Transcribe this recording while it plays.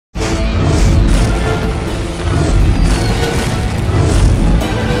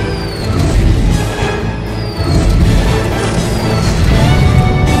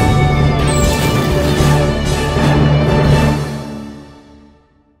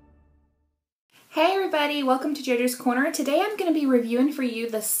Hey everybody, welcome to JoJo's Corner. Today I'm going to be reviewing for you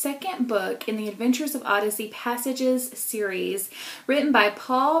the second book in the Adventures of Odyssey Passages series, written by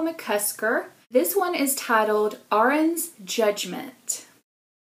Paul McCusker. This one is titled Arin's Judgement.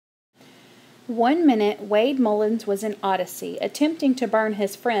 One minute, Wade Mullens was in Odyssey, attempting to burn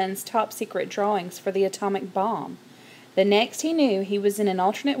his friend's top-secret drawings for the atomic bomb. The next he knew, he was in an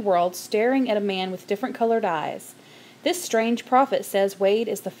alternate world, staring at a man with different colored eyes. This strange prophet says Wade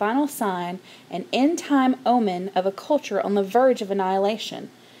is the final sign, an end-time omen of a culture on the verge of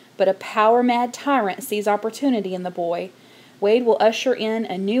annihilation. But a power-mad tyrant sees opportunity in the boy. Wade will usher in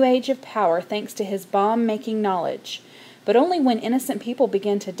a new age of power thanks to his bomb-making knowledge. But only when innocent people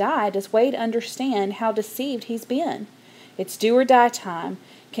begin to die does Wade understand how deceived he's been. It's do or die time.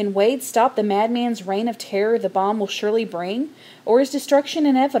 Can Wade stop the madman's reign of terror the bomb will surely bring? Or is destruction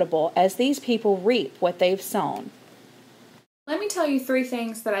inevitable as these people reap what they've sown? Let me tell you three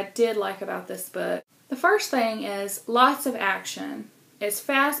things that I did like about this book. The first thing is lots of action. It's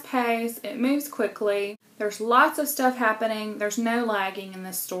fast-paced, it moves quickly, there's lots of stuff happening, there's no lagging in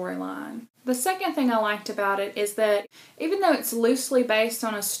this storyline. The second thing I liked about it is that even though it's loosely based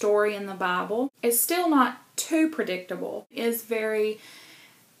on a story in the Bible, it's still not too predictable. It is very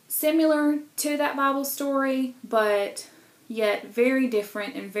similar to that Bible story, but yet very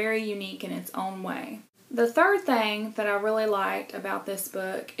different and very unique in its own way. The third thing that I really liked about this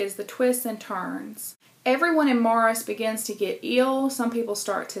book is the twists and turns. Everyone in Marus begins to get ill, some people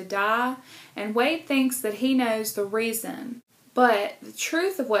start to die, and Wade thinks that he knows the reason. But the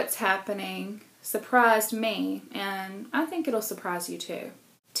truth of what's happening surprised me, and I think it'll surprise you too.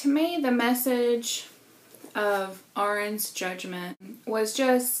 To me, the message of Arin's Judgement was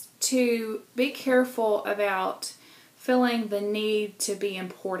just to be careful about feeling the need to be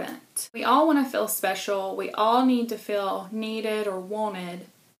important. We all want to feel special, we all need to feel needed or wanted,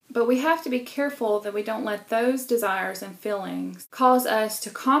 but we have to be careful that we don't let those desires and feelings cause us to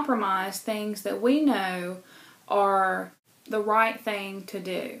compromise things that we know are the right thing to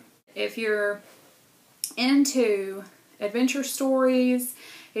do. If you're into adventure stories,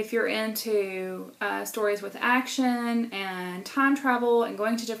 if you're into stories with action and time travel and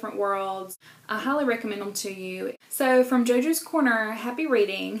going to different worlds, I highly recommend them to you. So from JoJo's Corner, happy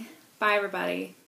reading. Bye everybody.